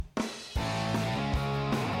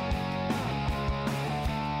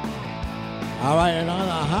All right, and on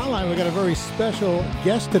the hotline, we got a very special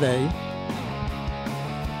guest today.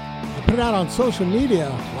 I put it out on social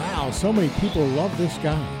media. Wow, so many people love this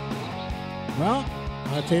guy. Well,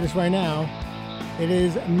 I'll tell you this right now. It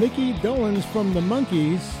is Mickey Dolenz from the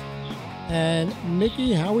Monkees. And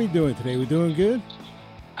Mickey, how are we doing today? We doing good?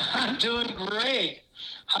 I'm doing great.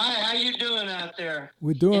 Hi, how you doing out there?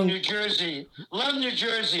 We're doing in New Jersey. Love New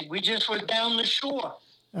Jersey. We just were down the shore.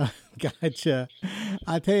 Gotcha.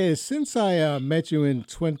 I tell you, since I met you in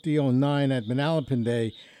 2009 at Manalapan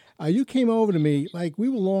Day, you came over to me like we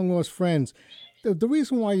were long lost friends. The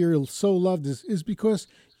reason why you're so loved is because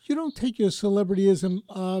you don't take your celebrityism.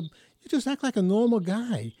 You just act like a normal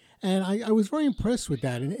guy. And I was very impressed with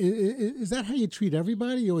that. And is that how you treat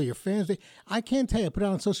everybody or your fans? I can't tell you, I put it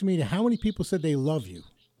out on social media, how many people said they love you?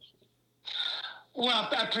 Well,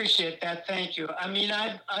 I appreciate that. Thank you. I mean,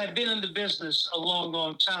 I've been in the business a long,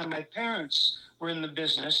 long time. My parents were in the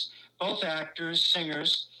business, both actors,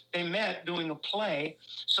 singers. They met doing a play.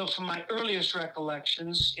 So from my earliest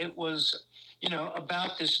recollections, it was,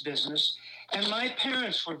 about this business. And my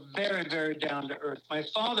parents were very, very down to earth. My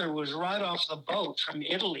father was right off the boat from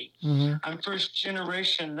Italy. Mm-hmm. I'm first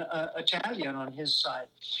generation Italian on his side.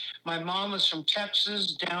 My mom was from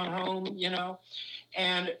Texas, down home,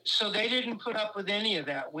 And so they didn't put up with any of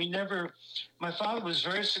that. My father was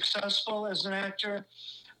very successful as an actor.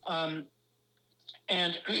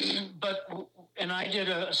 And I did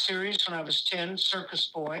a series when I was 10, Circus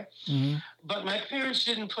Boy. Mm-hmm. But my parents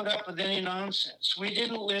didn't put up with any nonsense. We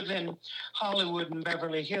didn't live in Hollywood and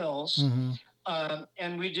Beverly Hills. Mm-hmm.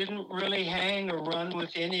 And we didn't really hang or run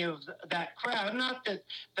with any of that crowd. Not that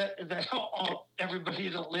everybody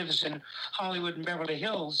that lives in Hollywood and Beverly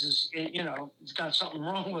Hills is, has got something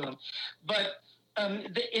wrong with them. But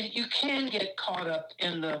you can get caught up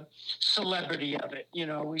in the celebrity of it.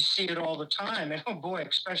 We see it all the time. And oh boy,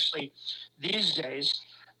 especially these days.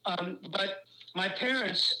 But my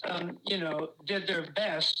parents, did their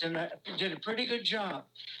best and did a pretty good job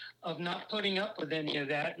of not putting up with any of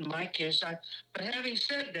that. In my case, but having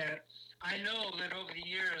said that, I know that over the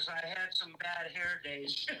years I had some bad hair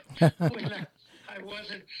days when I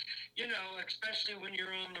wasn't, especially when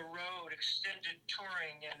you're on the road, extended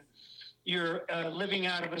touring, and you're living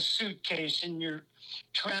out of a suitcase and you're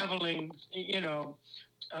traveling, a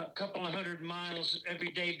couple of 100 miles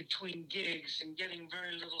every day between gigs and getting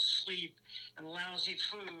very little sleep and lousy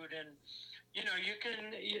food. And, you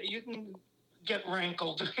can get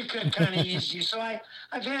rankled kind of easy. So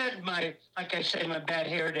I've had my bad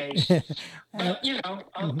hair days. But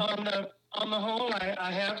on the whole,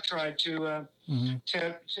 I have tried to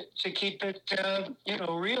keep it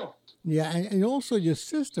real. Yeah, and also your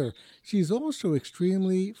sister, she's also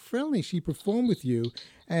extremely friendly. She performed with you,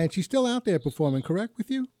 and she's still out there performing, correct, with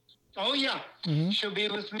you? Oh yeah, Mm-hmm. She'll be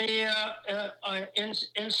with me in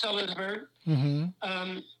Sellersburg.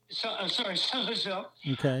 Mm-hmm. Sellersville.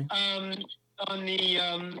 Okay. On the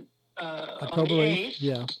October 8th,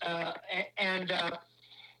 yeah. And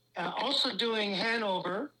also doing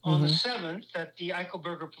Hanover on the 7th at the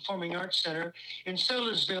Eichelberger Performing Arts Center. In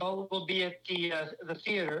Sellersville, we'll be at the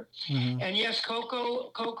theater. Mm-hmm. And yes,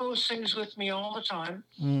 Coco sings with me all the time,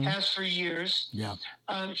 has for years. Yeah.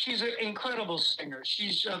 She's an incredible singer.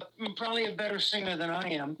 She's probably a better singer than I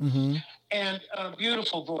am. Mm-hmm. And a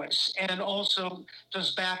beautiful voice, and also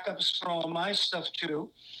does backups for all my stuff too.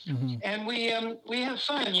 Mm-hmm. And we have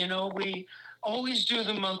fun, we always do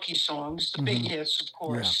the monkey songs, the big hits, of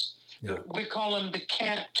course. Yeah. We call them the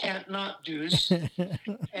can't not do's.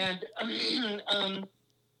 And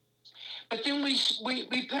but then we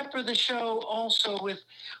pepper the show also with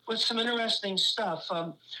some interesting stuff,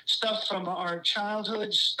 stuff from our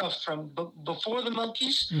childhood, stuff from before the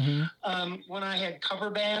Monkees, when I had cover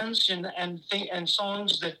bands and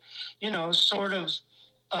songs that, sort of,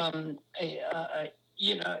 had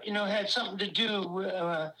something to do,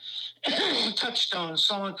 touchstone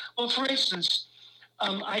song. Well, for instance,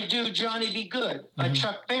 I do Johnny Be Good by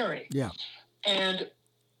Chuck Berry. Yeah. And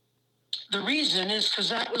the reason is because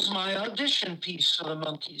that was my audition piece for the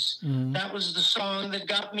Monkees. Mm-hmm. That was the song that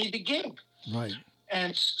got me the gig. Right.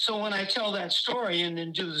 And so when I tell that story and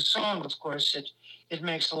then do the song, of course, it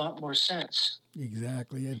makes a lot more sense.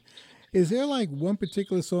 Exactly. And is there like one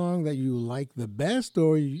particular song that you like the best,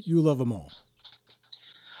 or you love them all?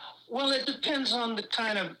 Well, it depends on the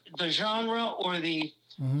kind of the genre or the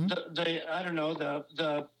I don't know,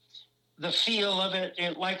 the feel of it.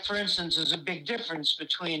 Like, for instance, there's a big difference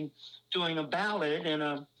between doing a ballad and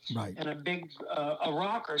a big a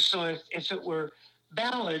rocker. So if it were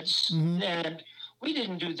ballads, and we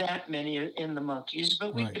didn't do that many in the Monkees,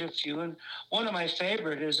 but we Right. did a few. And one of my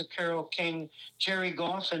favorite is a Carole King, Jerry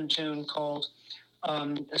Goffin tune called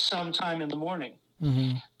Sometime in the Morning.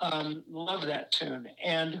 Mm-hmm. Love that tune.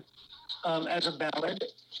 And as a ballad,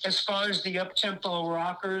 as far as the up-tempo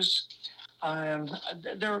rockers,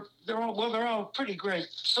 they're all pretty great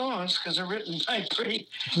songs because they're written by pretty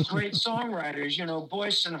great songwriters. You know,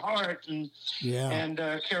 Boyce and Hart and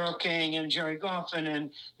Carole King and Jerry Goffin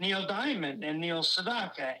and Neil Diamond and Neil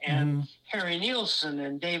Sedaka and Harry Nilsson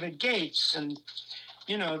and David Gates, and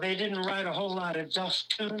you know, they didn't write a whole lot of duff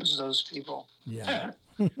tunes, those people. Yeah.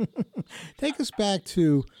 Take us back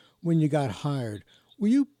to when you got hired. Were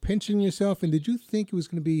you pinching yourself, and did you think it was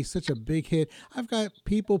going to be such a big hit? I've got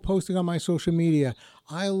people posting on my social media,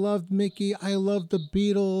 I loved Mickey, I loved the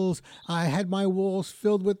Beatles, I had my walls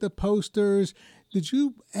filled with the posters. Did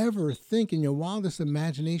you ever think in your wildest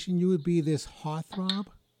imagination you would be this heartthrob?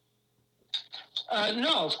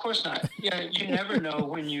 No, of course not. Yeah, you never know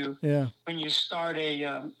when you start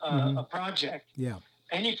a project. Yeah.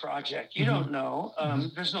 Any project, you don't know.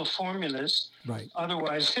 There's no formulas. Right.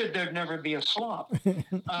 Otherwise, there'd never be a flop.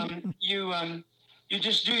 You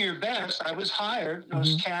just do your best. I was hired. I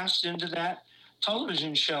was cast into that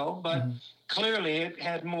television show, but clearly it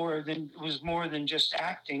was more than just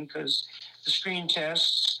acting, because the screen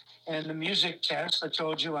tests and the music tests. I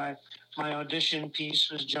told you my audition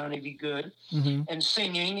piece was Johnny Be Good, and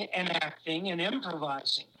singing and acting and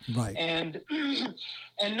improvising. Right. And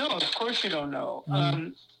no, of course you don't know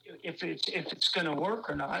if it's going to work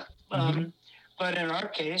or not. But in our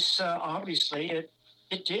case, obviously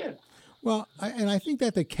it did. Well, I think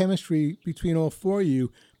that the chemistry between all four of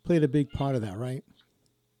you played a big part of that, right?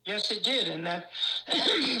 Yes, it did, and that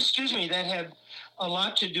excuse me, that had a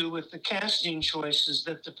lot to do with the casting choices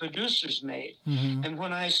that the producers made. And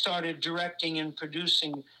when I started directing and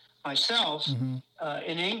producing myself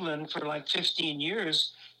in England for like 15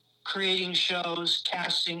 years, creating shows,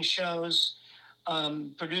 casting shows,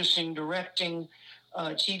 producing, directing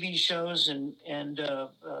TV shows and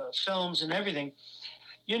films and everything.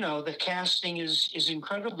 You know, the casting is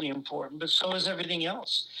incredibly important, but so is everything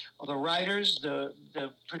else. Well, the writers, the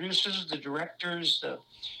producers, the directors, the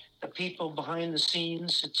people behind the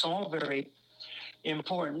scenes, it's all very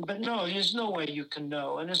important. But no, there's no way you can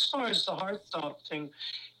know. And as far as the heartthrob thing,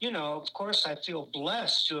 you know, of course I feel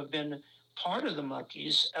blessed to have been part of the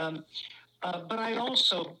Monkees. But I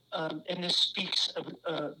also, and this speaks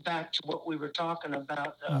back to what we were talking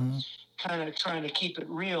about, kind of trying to keep it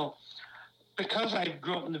real. Because I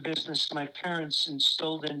grew up in the business, my parents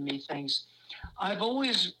instilled in me things. I've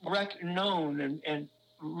always known and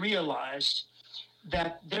realized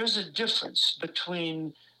that there's a difference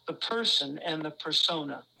between the person and the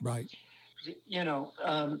persona. Right. You know,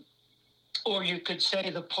 or you could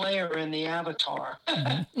say the player and the avatar.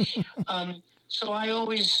 So I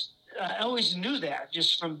always knew that,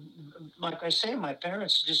 just from, like I say, my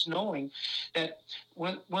parents just knowing that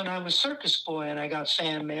when I was circus boy and I got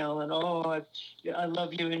fan mail and, I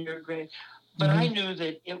love you and you're great. But I knew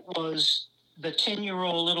that it was the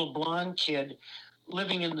 10-year-old little blonde kid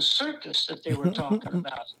living in the circus that they were talking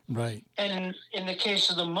about. Right. And in the case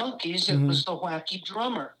of the Monkees, it was the wacky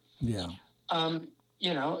drummer. Yeah.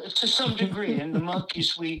 You know, to some degree. In the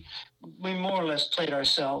Monkees, we more or less played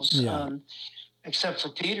ourselves. Yeah. Except for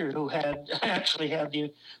Peter, who actually had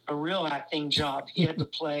a real acting job. He had to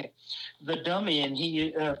play the dummy, and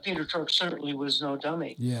Peter Tork certainly was no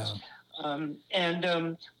dummy. Yeah.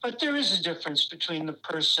 But there is a difference between the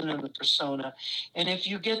person and the persona, and if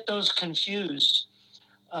you get those confused,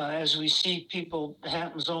 as we see people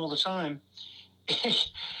happens all the time,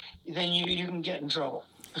 then you can get in trouble.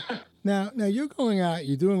 Now you're going out.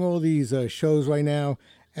 You're doing all these shows right now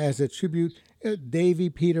as a tribute. Davey,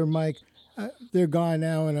 Peter, Mike. They're gone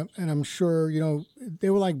now, and I'm sure, you know, they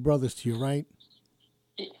were like brothers to you, right?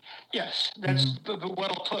 Yes, that's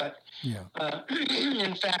well put. Yeah.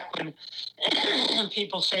 In fact, when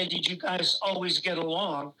people say, "Did you guys always get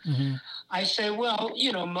along?" I say, "Well,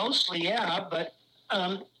 you know, mostly, yeah, but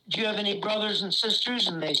do you have any brothers and sisters?"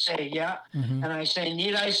 And they say, "Yeah." And I say,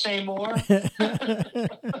 "Need I say more?"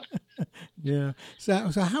 Yeah.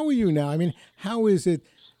 So how are you now? I mean, how is it?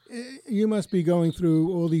 You must be going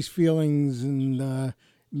through all these feelings and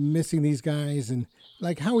missing these guys, and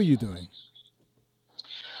like, how are you doing?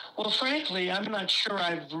 Well, frankly, I'm not sure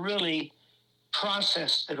I've really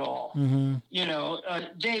processed it all. You know,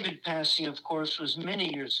 David passing, of course, was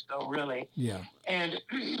many years ago, really. Yeah. And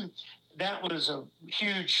that was a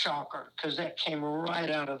huge shocker because that came right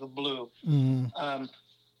out of the blue.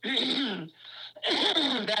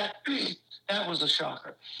 That that was a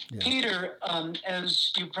shocker. Yeah. Peter,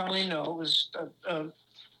 as you probably know,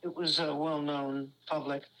 it was well known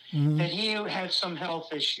public that he had some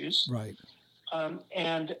health issues, Right.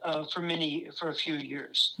 and for a few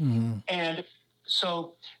years, and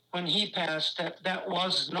so when he passed, that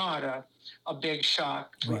was not a big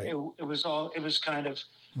shock. Right. It was kind of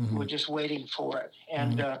we're just waiting for it,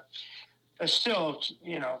 and still,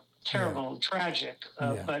 terrible and tragic,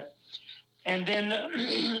 but. And then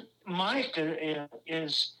Mike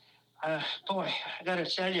is, boy, I got to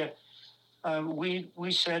tell you,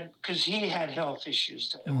 we said, because he had health issues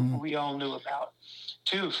that we all knew about,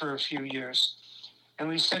 too, for a few years. And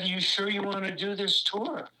we said, "Are you sure you want to do this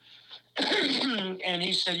tour?" And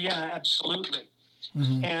he said, "Yeah, absolutely."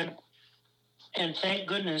 And thank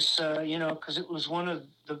goodness, because it was one of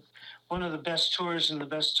the best tours and the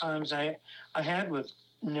best times I had with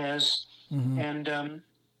Nez. And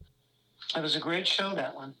it was a great show,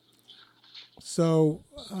 that one. So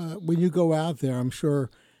when you go out there, I'm sure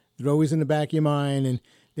they're always in the back of your mind, and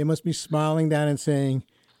they must be smiling down and saying,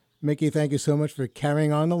 "Mickey, thank you so much for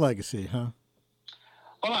carrying on the legacy," huh?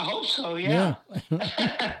 Well, I hope so, yeah.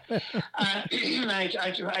 I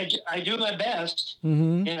do my best,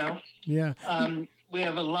 Yeah. We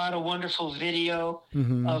have a lot of wonderful video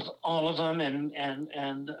of all of them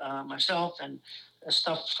and myself and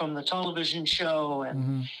stuff from the television show.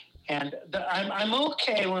 And I'm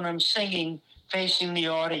okay when I'm singing facing the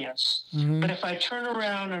audience. But if I turn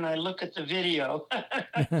around and I look at the video,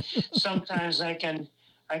 sometimes I can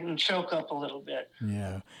choke up a little bit.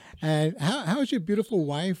 Yeah. And how's your beautiful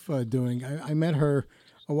wife doing? I met her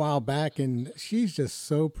a while back, and she's just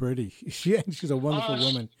so pretty. She's a wonderful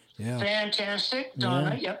woman. Yeah. Fantastic.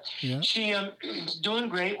 Donna, yep. Yeah. She is doing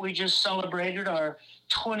great. We just celebrated our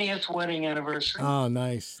 20th wedding anniversary. Oh,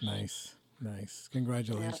 nice.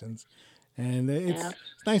 Congratulations. Yeah. And it's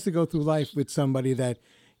nice to go through life with somebody that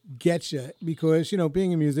gets you, because,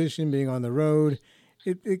 being a musician, being on the road,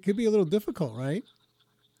 it could be a little difficult, right?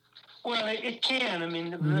 Well, it can. I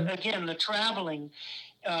mean, again, the traveling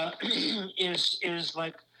is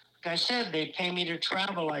like I said, they pay me to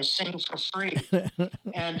travel. I sing for free.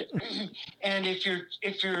 and if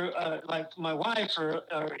you're like my wife or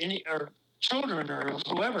children or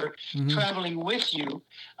whoever traveling with you,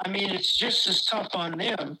 I mean, it's just as tough on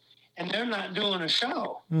them, and they're not doing a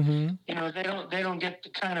show. They don't get the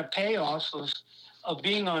kind of payoff of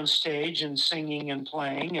being on stage and singing and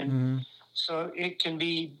playing, and so it can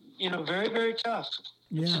be very, very tough.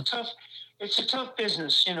 Yeah. It's a tough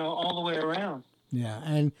business, all the way around. Yeah,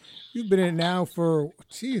 and you've been in it now for,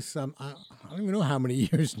 I don't even know how many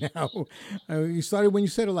years now. You started when you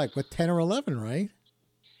said 10 or 11, right?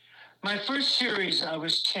 My first series, I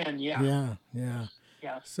was 10, yeah. Yeah.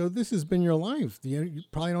 So this has been your life. You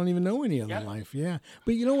probably don't even know any other life. Yeah.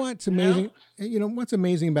 But you know what's amazing? What's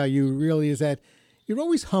amazing about you really is that you're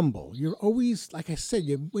always humble. You're always, like I said,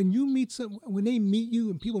 when they meet you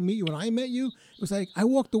and people meet you, when I met you, it was like, I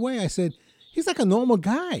walked away. I said, he's like a normal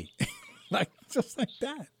guy. Just like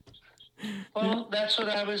that. Well, that's what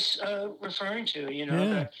I was referring to, you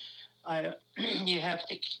have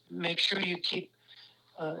to make sure you keep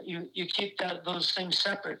you keep those things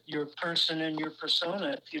separate, your person and your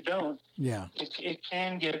persona. If you don't, it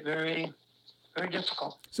can get very, very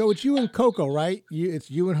difficult. So it's you and Coco, right? It's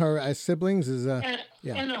you and her as siblings? And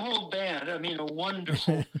a whole band. I mean, a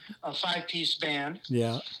wonderful 5-piece band.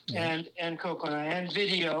 Yeah. And Coco and I, and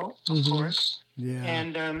video, of course. Yeah.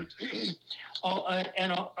 And all that,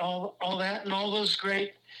 and all those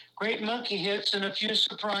great monkey hits, and a few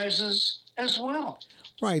surprises as well.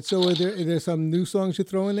 Right. So are there some new songs you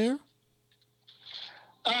throw in there?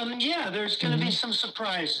 There's going to be some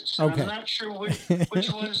surprises. Okay. I'm not sure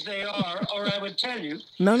which ones they are, or I would tell you.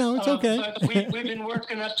 No, it's okay. But we've been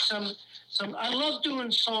working up some. I love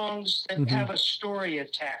doing songs that have a story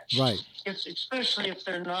attached. Right. Especially if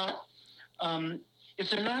they're not a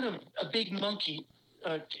big monkey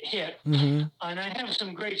hit, and I have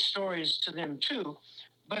some great stories to them too.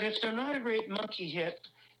 But if they're not a great monkey hit,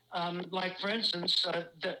 like for instance,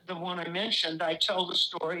 the one I mentioned, I tell the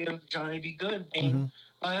story of Johnny B. Good being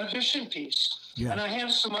my audition piece, and I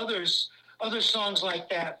have some other songs like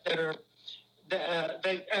that that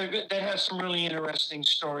have some really interesting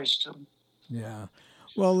stories to them. Yeah.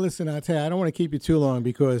 Well, listen, I tell you, I don't want to keep you too long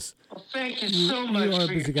because thank you so much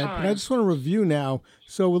for your time. But I just want to review now.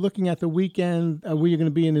 So we're looking at the weekend where you're going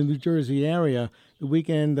to be in the New Jersey area, the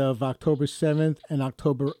weekend of October 7th and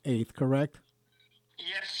October 8th, correct?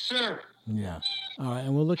 Yes, sir. Yeah. All right,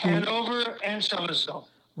 and we're looking Hanover and Sellersville.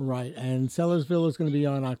 Right, and Sellersville is going to be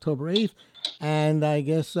on October 8th, And I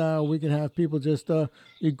guess we can have people just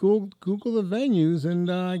you Google the venues,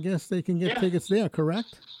 and I guess they can get tickets there,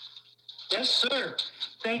 correct? Yes, sir.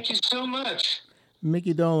 Thank you so much.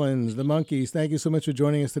 Mickey Dolenz, the Monkees, thank you so much for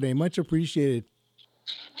joining us today. Much appreciated.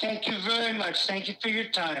 Thank you very much. Thank you for your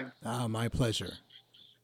time. My pleasure.